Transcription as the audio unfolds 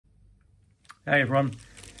Hey everyone,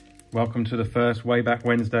 welcome to the first Way Back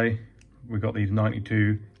Wednesday. We've got these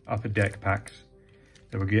 92 Upper Deck packs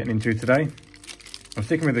that we're getting into today. I'm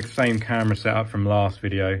sticking with the same camera setup from last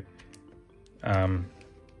video. So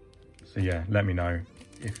yeah, let me know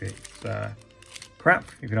if it's crap,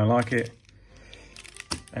 if you don't like it,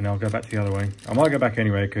 and I'll go back to the other way. I might go back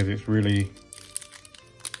anyway because it's really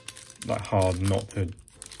like hard not to,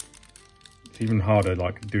 it's even harder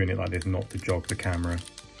like doing it like this not to jog the camera,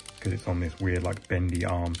 because it's on this weird like bendy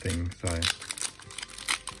arm thing. So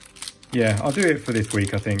yeah, I'll do it for this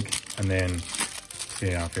week I think, and then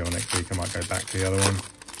see how I feel next week. I might go back to the other one.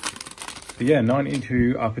 But yeah,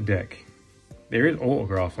 92 Upper Deck. There is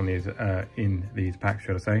autographs on these in these packs,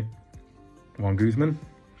 should I say. Juan Guzman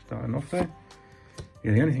starting off there.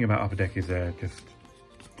 Yeah, the only thing about Upper Deck is they're just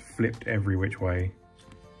flipped every which way.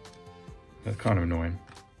 That's kind of annoying.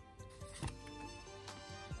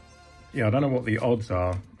 Yeah, I don't know what the odds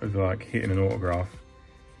are of like hitting an autograph.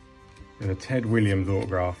 There's a Ted Williams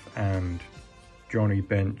autograph and Johnny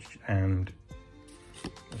Bench and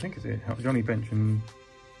I think it's it. Johnny Bench and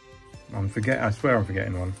I swear I'm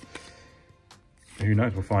forgetting one. Who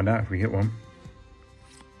knows? We'll find out if we hit one.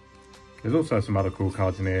 There's also some other cool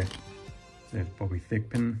cards in here. There's Bobby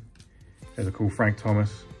Thigpen. There's a cool Frank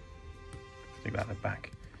Thomas. Stick that at the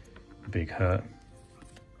back. Big hurt.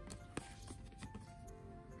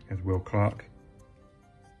 There's Will Clark,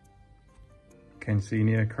 Ken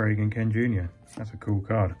Sr., Craig and Ken Jr. That's a cool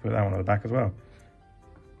card. Put that one on the back as well.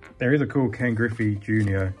 There is a cool Ken Griffey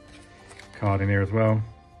Jr. card in here as well.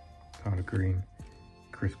 Tyler Green,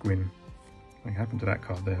 Chris Gwynn. What happened to that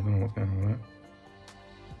card there? I don't know what's going on with that.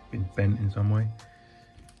 Been bent in some way.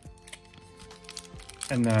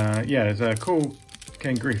 And yeah, there's a cool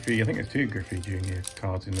Ken Griffey, I think there's two Griffey Jr.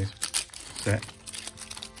 cards in this set.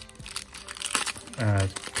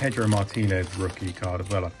 Pedro Martinez rookie card as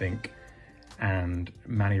well, I think, and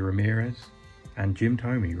Manny Ramirez and Jim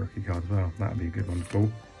Thome rookie card as well. That would be a good one to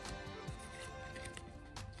pull.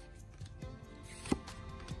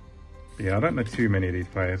 But yeah, I don't know too many of these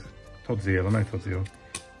players. Todd Zeal, I know Todd Zeal.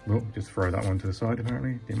 Well, just throw that one to the side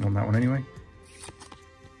apparently. Didn't want that one anyway.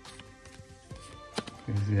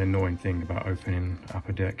 This is the annoying thing about opening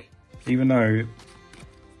Upper Deck. Even though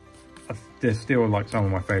they're still like some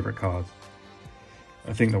of my favourite cards,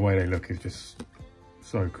 I think the way they look is just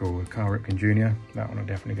so cool. Carl Ripken Jr., that one will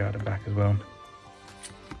definitely go at the back as well.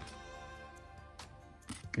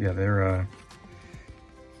 Yeah, they're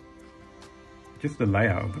just the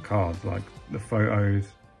layout of the cards, like the photos,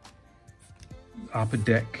 Upper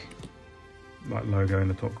Deck, like logo in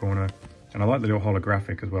the top corner. And I like the little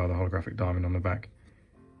holographic as well, the holographic diamond on the back.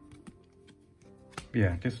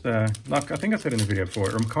 Yeah, just like I think I said in the video before,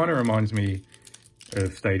 it kind of reminds me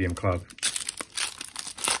of Stadium Club.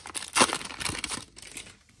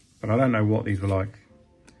 But I don't know what these were like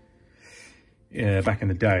back in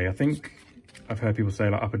the day. I think I've heard people say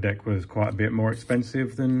like Upper Deck was quite a bit more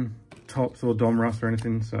expensive than Topps or Dom Russ or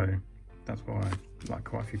anything. So that's why like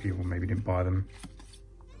quite a few people maybe didn't buy them.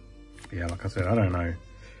 But yeah, like I said, I don't know.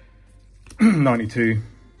 92,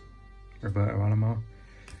 Roberto Alomar.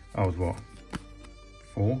 I was what,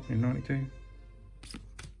 4 in 92?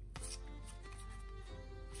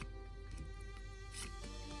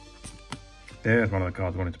 There's one of the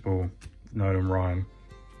cards I wanted to pull. Nolan Ryan.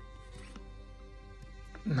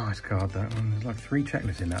 Nice card, that one. There's like 3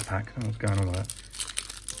 checklists in that pack. I don't know what's going on with that.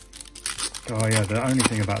 Oh yeah, the only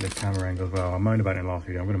thing about this camera angle as well, I moaned about it in the last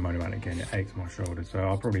video. I'm going to moan about it again. It aches my shoulders. So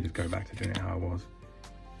I'll probably just go back to doing it how I was.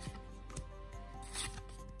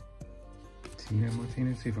 Tino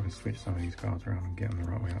Martinez. See if I can switch some of these cards around and get them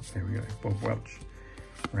the right way up. There we go. Bob Welch,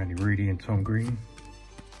 Randy Rudy and Tom Green.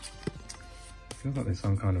 Feels like there's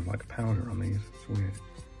some kind of like powder on these. It's weird.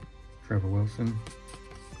 Trevor Wilson,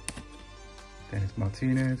 Dennis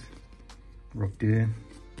Martinez, Rob Deere,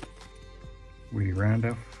 Willie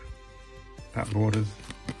Randolph, Pat Borders,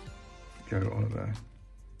 Joe Oliver.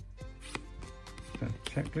 Is that a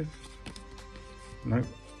checklist? Nope.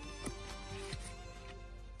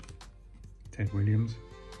 Ted Williams,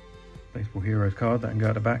 Baseball Heroes card, that can go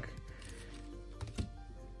at the back.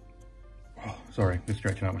 Oh, sorry, just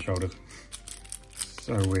stretching out my shoulders.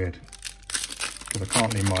 So weird, because I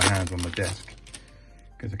can't leave my hands on the desk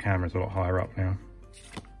because the camera's a lot higher up now.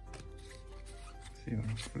 Let's see if I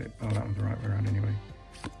can flip. Oh, that one's the right way around anyway.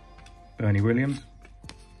 Bernie Williams.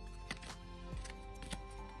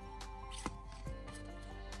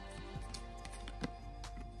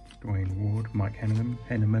 Dwayne Ward, Mike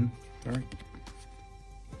Henneman, sorry.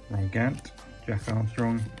 Ron Gant, Jack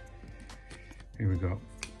Armstrong. Here we go.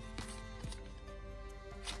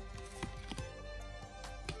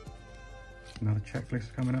 Another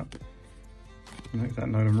checklist coming up. Is that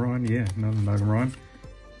Nolan Ryan? Yeah, another Nolan Ryan.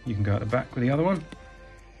 You can go at the back with the other one.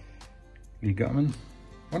 Lee Gutman.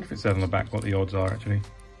 I wonder if it says on the back what the odds are actually. I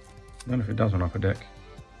don't know if it does on Upper Deck.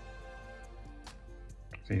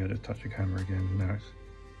 See, I just touch the camera again. Now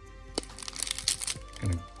it's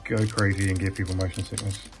gonna go crazy and give people motion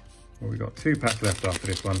sickness. Well, we've got 2 packs left after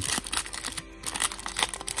this one.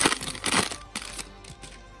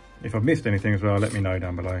 If I've missed anything as well, let me know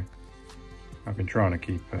down below. I've been trying to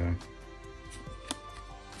keep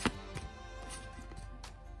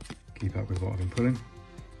up with what I've been pulling.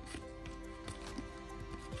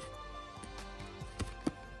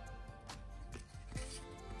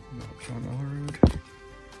 John Olerud,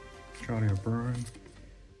 Charlie O'Brien,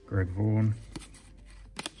 Greg Vaughan,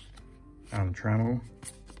 Alan Trammell,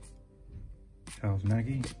 Charles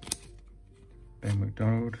Nagy, Ben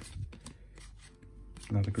McDonald,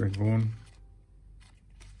 another Greg Vaughan,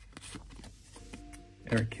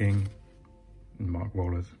 Eric King, and Mark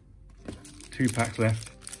Wallers. 2 packs left.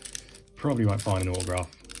 Probably won't find an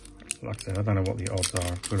autograph. Like I said, I don't know what the odds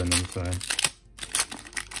are of pulling them, so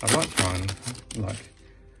I'd like to try and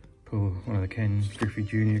pull one of the Ken Griffey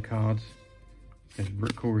Jr. cards. There's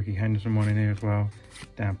cool Ricky Henderson one in here as well.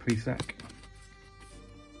 Dan Plesac.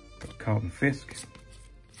 Got Carlton Fisk.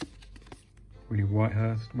 Wally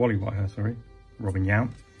Whitehurst, sorry. Robin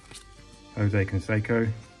Yount. Jose Canseco.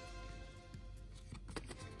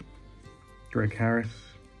 Greg Harris.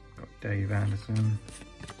 Got Dave Anderson.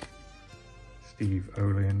 Steve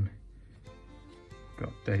Olin.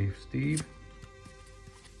 Got Dave Steve.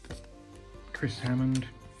 Chris Hammond.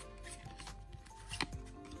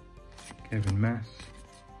 Kevin Mass.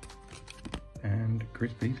 And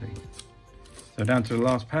Chris Beasley. So down to the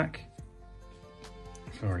last pack.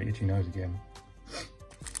 Sorry, itchy nose again.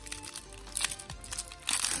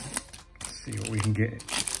 Let's see what we can get.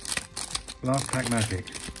 Last pack magic.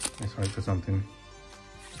 Let's hope for something.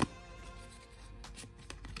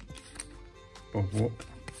 Bob Watt.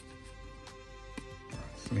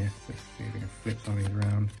 Smith, let's see if we can flip some of these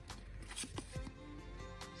around.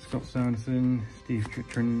 Scott Sanderson, Steve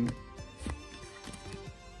Chitrin,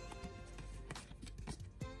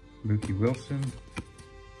 Mookie Wilson,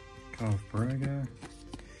 Carl Braga.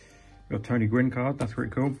 Got Tony Gwynn card, that's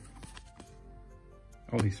pretty cool.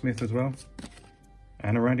 Ollie Smith as well.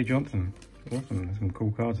 And a Randy Johnson. Awesome, there's some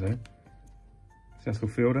cool cards there. Cecil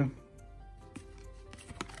Fielder.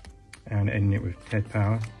 And ending it with Ted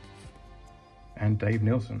Power and Dave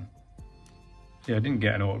Nilsson. Yeah, I didn't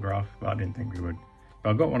get an autograph, but I didn't think we would. But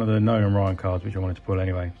I got one of the Nolan Ryan cards, which I wanted to pull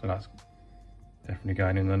anyway, so that's definitely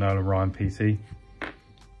going in the Nolan Ryan PC.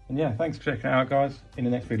 And yeah, thanks for checking it out, guys. In the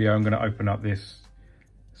next video, I'm going to open up this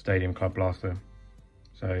Stadium Club Blaster.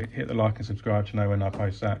 So hit the like and subscribe to know when I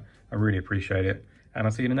post that. I really appreciate it. And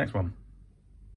I'll see you in the next one.